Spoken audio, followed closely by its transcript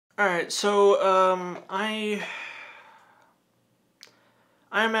Alright, so, I'm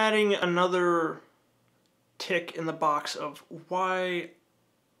adding another tick in the box of why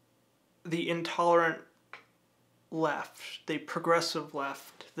the intolerant left, the progressive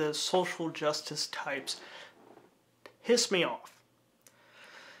left, the social justice types hiss me off.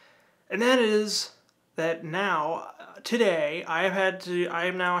 And that is that now, today, I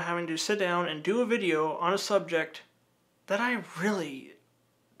am now having to sit down and do a video on a subject that I really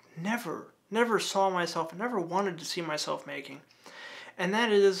never saw myself, never wanted to see myself making. And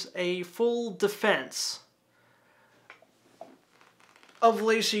that is a full defense of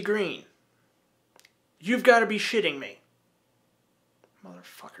Laci Green. You've got to be shitting me.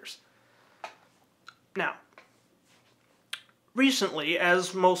 Motherfuckers. Now, recently,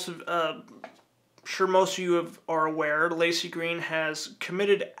 as most of you are aware, Laci Green has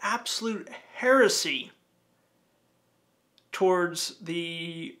committed absolute heresy towards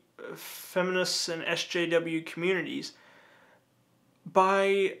the feminists and SJW communities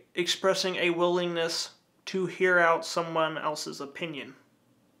by expressing a willingness to hear out someone else's opinion.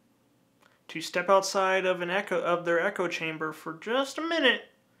 To step outside of their echo chamber for just a minute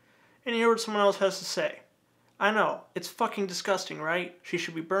and hear what someone else has to say. I know, it's fucking disgusting, right? She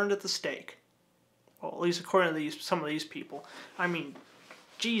should be burned at the stake. Well, at least according to some of these people. I mean,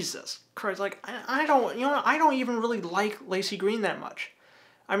 Jesus Christ, like, I don't even really like Laci Green that much.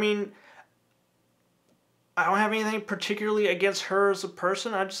 I mean, I don't have anything particularly against her as a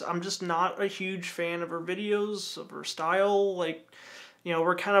person. I'm just not a huge fan of her videos, of her style. Like,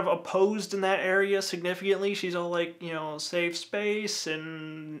 we're kind of opposed in that area significantly. She's all like, safe space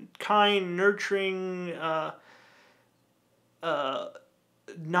and kind, nurturing,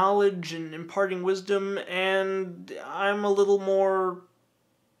 knowledge and imparting wisdom, and I'm a little more,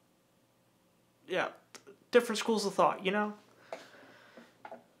 different schools of thought,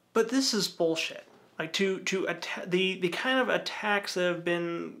 But this is bullshit. Like, the kind of attacks that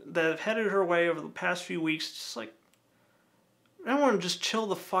have headed her way over the past few weeks, just like, everyone just chill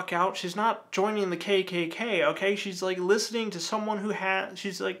the fuck out. She's not joining the KKK, okay? She's like listening to someone who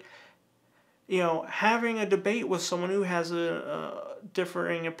she's like, having a debate with someone who has a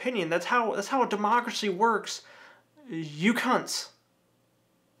differing opinion. That's how a democracy works, you cunts.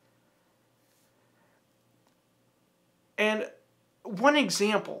 And one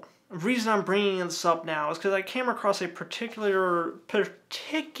example, the reason I'm bringing this up now is because I came across a particularly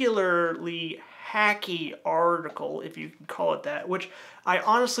hacky article, if you can call it that, which I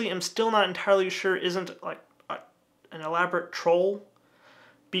honestly am still not entirely sure isn't like an elaborate troll,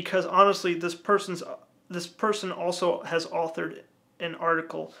 because honestly this person also has authored an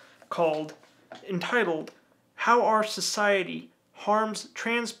article entitled "How Our Society Harms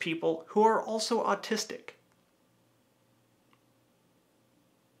Trans People Who Are Also Autistic."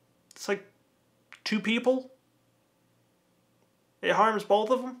 It's like 2 people. It harms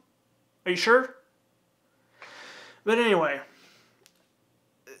both of them. Are you sure? But anyway,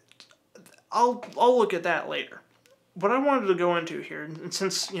 I'll look at that later. What I wanted to go into here, and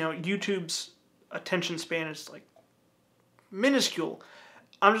since YouTube's attention span is like minuscule,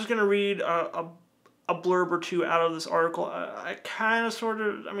 I'm just gonna read a blurb or two out of this article. I kind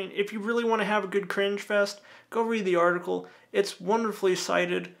of I mean, if you really want to have a good cringe fest, go read the article. It's wonderfully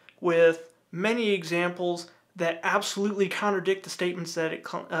cited with many examples that absolutely contradict the statements that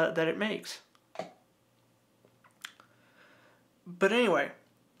it makes. But anyway,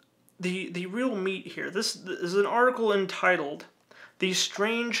 the real meat here. This is an article entitled "The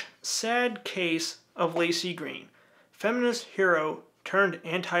Strange, Sad Case of Laci Green, Feminist Hero Turned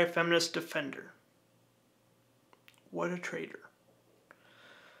Anti-Feminist Defender." What a traitor.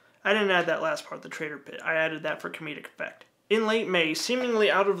 I didn't add that last part, the traitor bit. I added that for comedic effect. In late May,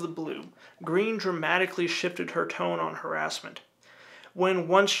 seemingly out of the blue, Green dramatically shifted her tone on harassment. When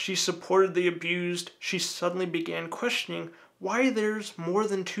once she supported the abused, she suddenly began questioning why there's more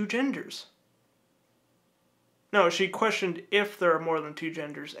than 2 genders. No, she questioned if there are more than 2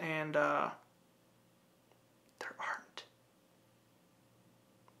 genders, and there aren't.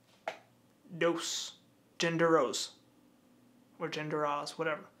 Dos genderos. Or genderas,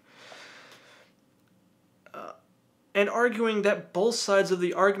 whatever. And arguing that both sides of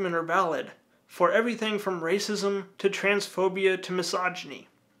the argument are valid, for everything from racism to transphobia to misogyny.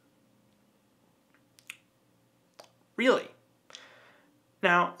 Really?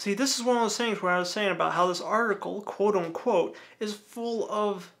 Now, see, this is one of those things where I was saying about how this article, quote unquote, is full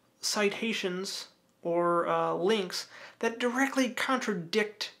of citations or links that directly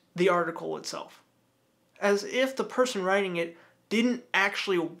contradict the article itself. As if the person writing it didn't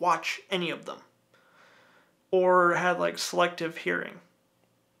actually watch any of them. Or had like selective hearing.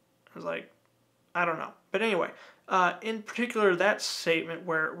 I was like, I don't know. But anyway, in particular, that statement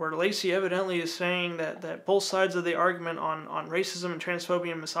where Laci evidently is saying that both sides of the argument on racism and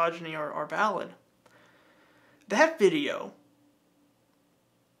transphobia and misogyny are valid. That video,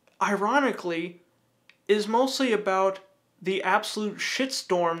 ironically, is mostly about the absolute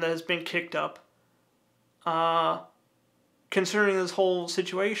shitstorm that has been kicked up concerning this whole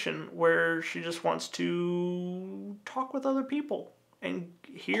situation, where she just wants to talk with other people and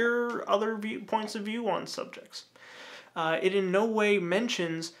hear other points of view on subjects. It in no way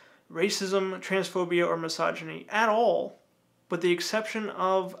mentions racism, transphobia, or misogyny at all, with the exception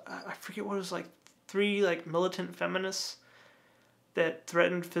of, I forget what it was, like 3 like militant feminists that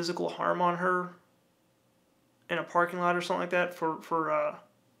threatened physical harm on her in a parking lot or something like that for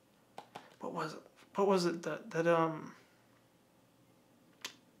what was it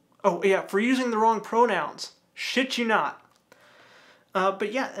oh yeah, for using the wrong pronouns. Shit you not.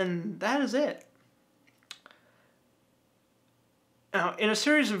 But yeah, and that is it. Now, in a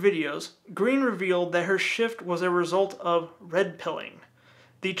series of videos, Green revealed that her shift was a result of red pilling,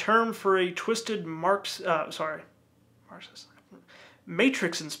 the term for a twisted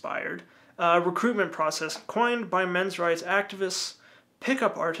Matrix-inspired recruitment process coined by men's rights activists,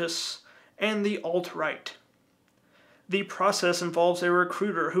 pickup artists, and the alt-right. The process involves a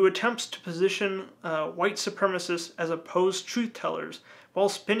recruiter who attempts to position white supremacists as opposed truth-tellers while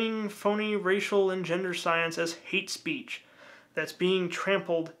spinning phony racial and gender science as hate speech that's being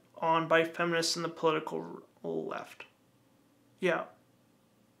trampled on by feminists and the political left. Yeah.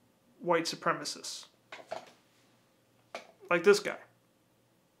 White supremacists. Like this guy.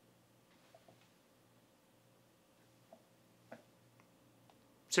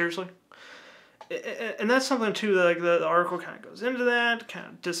 Seriously? And that's something too, that, like, the article kind of goes into that, kind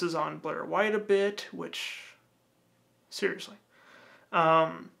of disses on Blair White a bit, which, seriously.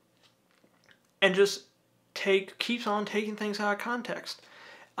 And just keeps on taking things out of context.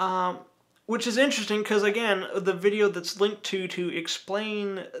 Which is interesting because, again, the video that's linked to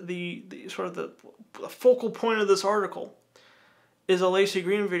explain the sort of the focal point of this article is a Laci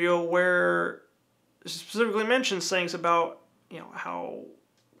Green video where it specifically mentions things about, how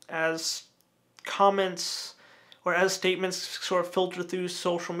as comments or as statements sort of filter through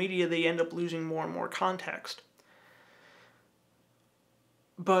social media, they end up losing more and more context.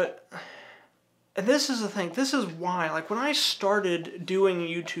 And this is the thing, this is why, like, when I started doing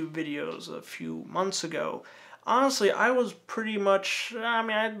YouTube videos a few months ago, honestly, I was pretty much,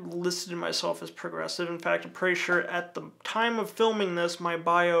 I listed myself as progressive. In fact, I'm pretty sure at the time of filming this, my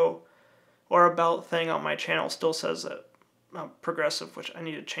bio or about thing on my channel still says that I'm progressive, which I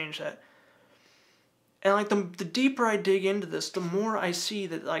need to change that. And, like, the deeper I dig into this, the more I see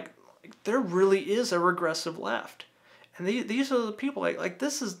that, like there really is a regressive left. And these are the people, like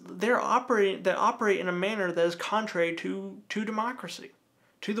this is, they operate in a manner that is contrary to democracy,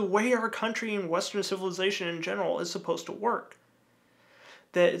 to the way our country and Western civilization in general is supposed to work.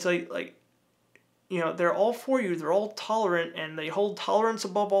 That it's like they're all for you, they're all tolerant, and they hold tolerance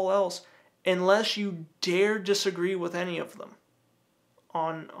above all else, unless you dare disagree with any of them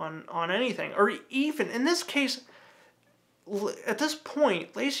on anything. Or even, in this case, at this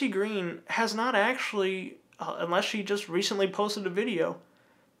point, Laci Green has not actually, unless she just recently posted a video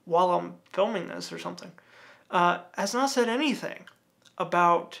while I'm filming this or something, has not said anything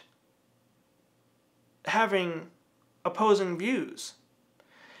about having opposing views.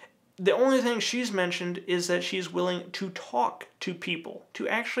 The only thing she's mentioned is that she's willing to talk to people, to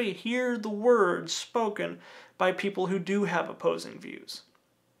actually hear the words spoken by people who do have opposing views.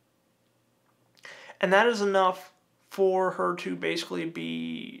 And that is enough for her to basically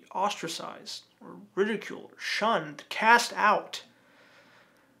be ostracized, or ridiculed, or shunned, cast out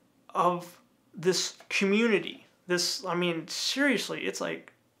of this community. Seriously, it's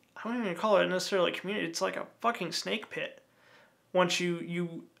like, I don't even call it necessarily a community, it's like a fucking snake pit. Once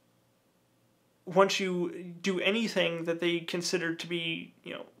you do anything that they consider to be,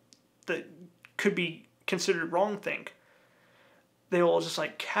 that could be considered wrongthink, they will just,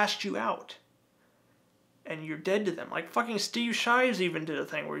 like, cast you out. And you're dead to them. Like, fucking Steve Shives even did a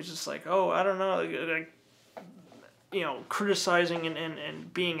thing where he's just like, oh, I don't know, like, criticizing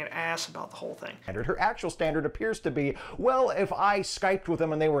and being an ass about the whole thing. Her actual standard appears to be, well, if I Skyped with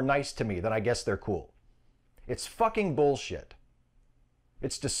them and they were nice to me, then I guess they're cool. It's fucking bullshit.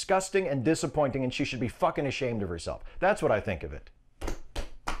 It's disgusting and disappointing, and she should be fucking ashamed of herself. That's what I think of it.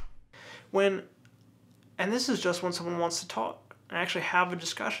 And this is just when someone wants to talk and actually have a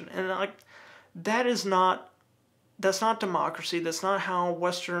discussion. And, like, that's not democracy. That's not how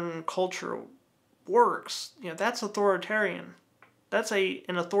Western culture works. That's authoritarian. That's an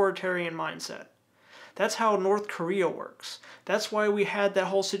authoritarian mindset. That's how North Korea works. That's why we had that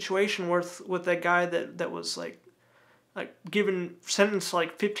whole situation with that guy that was like given sentenced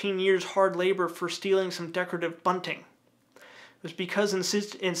like 15 years hard labor for stealing some decorative bunting. It was because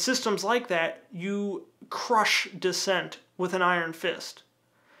in systems like that, you crush dissent with an iron fist.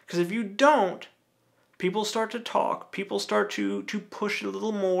 Because if you don't, people start to talk, people start to push a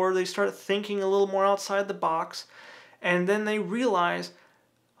little more, they start thinking a little more outside the box, and then they realize,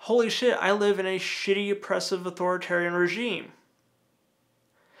 holy shit, I live in a shitty, oppressive, authoritarian regime.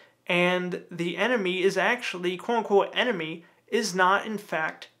 And the enemy is actually, quote-unquote enemy, is not, in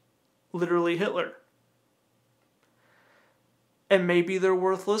fact, literally Hitler. And maybe they're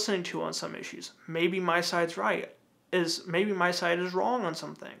worth listening to on some issues. Maybe my side's right. Maybe my side is wrong on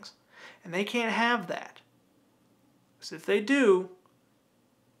some things. And they can't have that. Because if they do,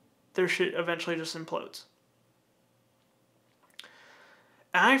 their shit eventually just implodes.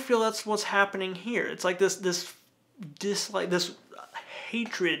 And I feel that's what's happening here. It's like this dislike, this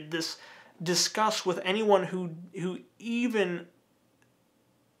hatred, this disgust with anyone who even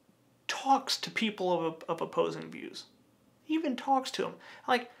talks to people of opposing views. Even talks to them.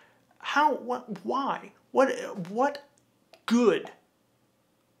 Like, how, what, why? What good,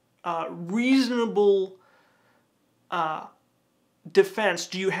 reasonable defense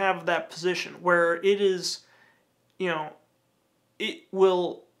do you have of that position where it is, it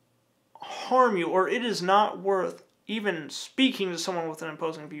will harm you, or it is not worth even speaking to someone with an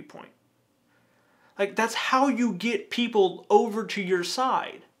opposing viewpoint? Like, that's how you get people over to your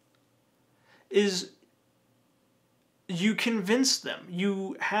side, is you convince them.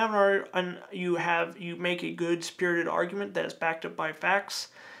 You make a good spirited argument that is backed up by facts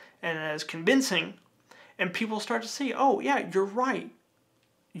and is convincing, and people start to see, oh yeah, you're right.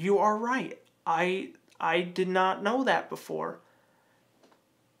 You are right. I did not know that before.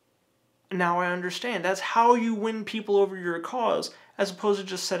 Now I understand. That's how you win people over your cause, as opposed to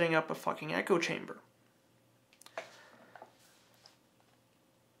just setting up a fucking echo chamber.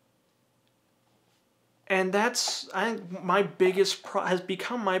 And that's, I think, my biggest has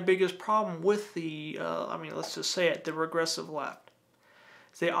become my biggest problem with the, let's just say it, the regressive left.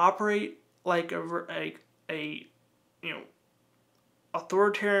 They operate like a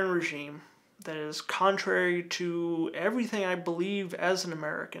authoritarian regime that is contrary to everything I believe as an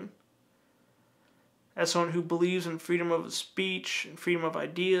American, as someone who believes in freedom of speech and freedom of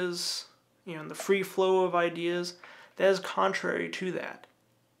ideas, and the free flow of ideas. That is contrary to that.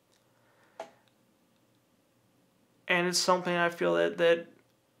 And it's something I feel that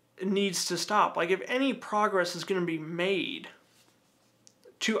needs to stop. Like, if any progress is going to be made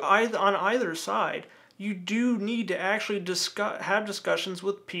on either side, you do need to actually have discussions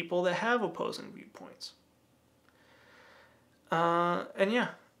with people that have opposing viewpoints. And yeah,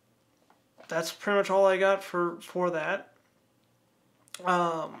 that's pretty much all I got for that.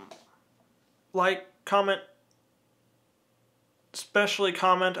 Like, comment, especially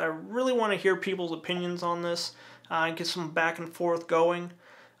comment. I really want to hear people's opinions on this. And get some back and forth going,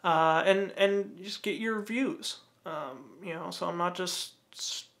 and just get your views. So I'm not just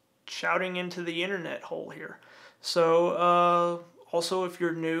shouting into the internet hole here. So also, if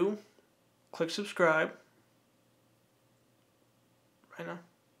you're new, click subscribe. Right now,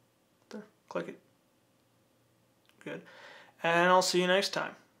 there, click it. Good, and I'll see you next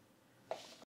time.